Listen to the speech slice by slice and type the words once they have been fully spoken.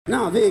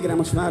Na, végre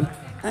most már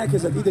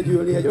elkezdett ide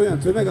gyűlni egy olyan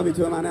tömeg,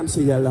 amitől már nem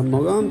szégyellem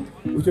magam,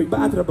 úgyhogy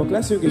bátrabbak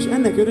leszünk, és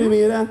ennek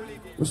örömére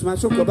most már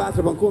sokkal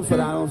bátrabban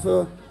konferálom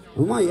föl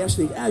a mai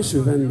esténk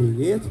első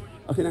vendégét,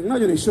 akinek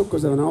nagyon is sok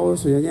köze van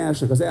ahhoz, hogy a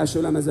Nyersnek az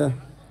első lemeze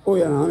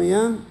olyan,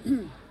 amilyen.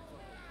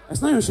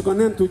 Ezt nagyon sokan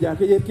nem tudják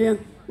egyébként,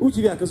 úgy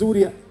hívják az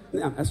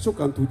nem, ezt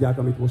sokan tudják,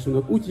 amit most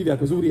mondok, úgy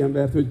hívják az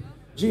úriembert, hogy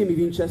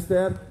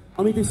Winchester,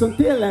 amit viszont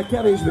tényleg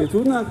kevésbé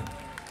tudnak,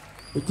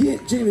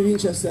 hogy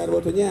Winchester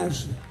volt a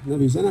Nyers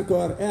nevű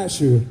zenekar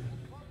első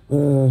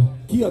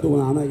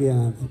kiadónál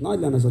megjelent nagy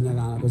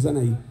lemezanyagának a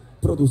zenei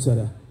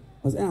producere.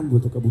 Az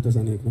elmúltak a buta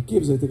zenéknek.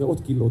 Képzeljétek,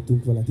 ott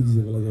killódtunk vele 10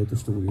 évvel ezelőtt a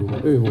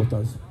stúdióban. Ő volt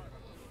az.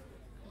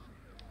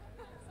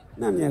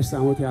 Nem Nyers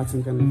számot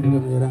játszunk ennek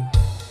örömére.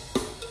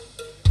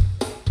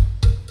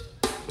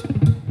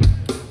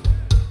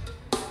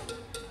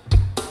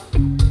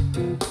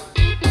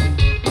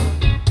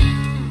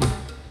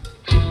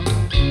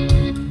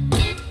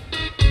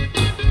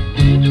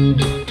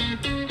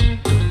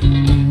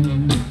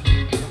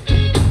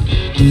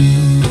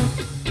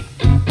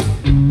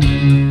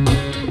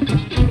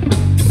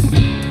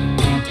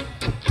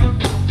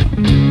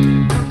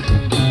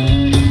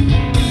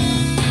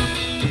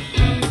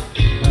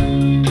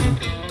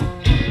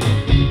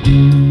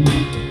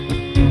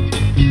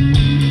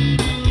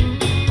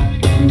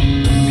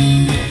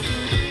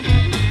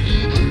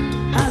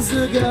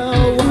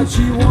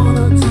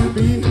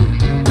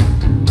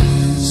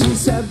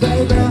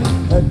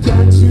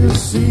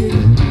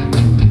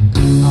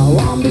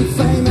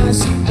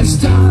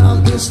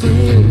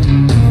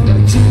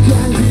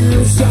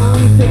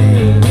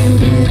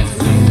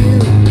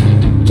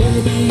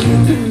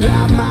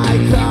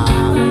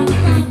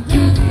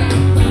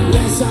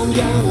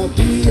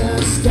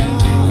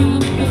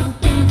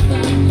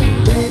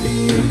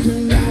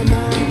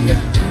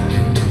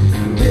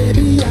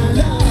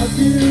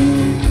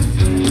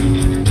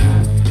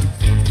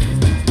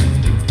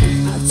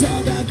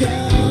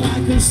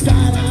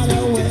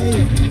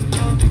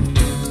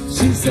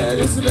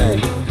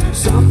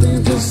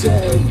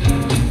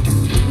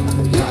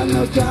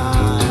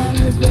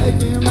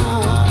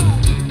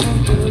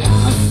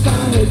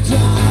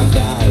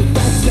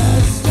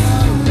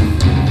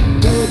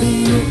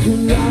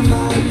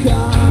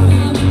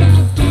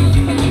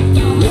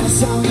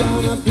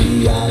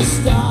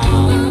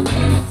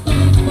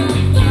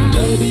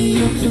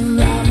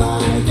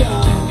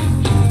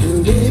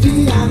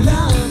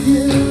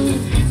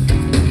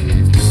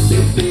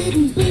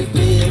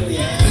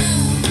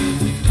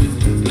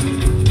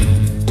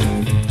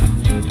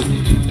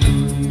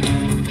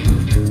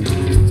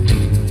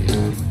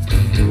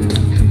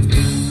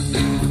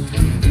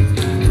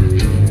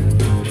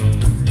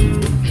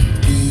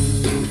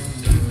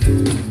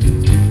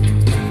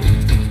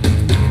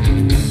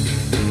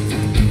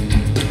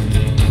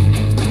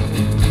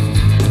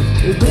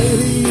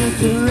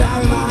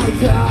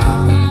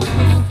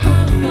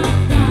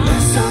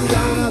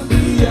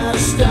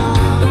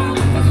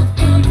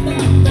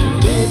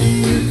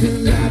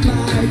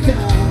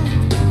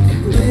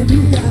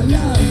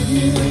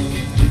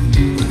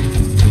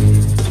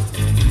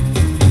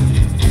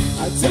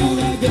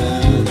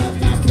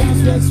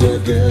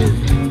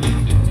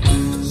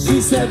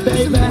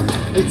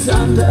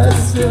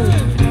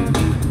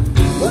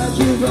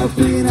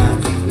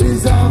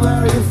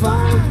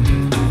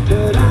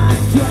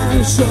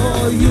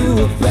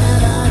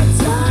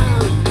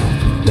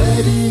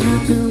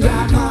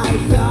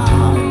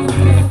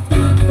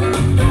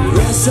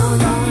 Yes,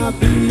 I'm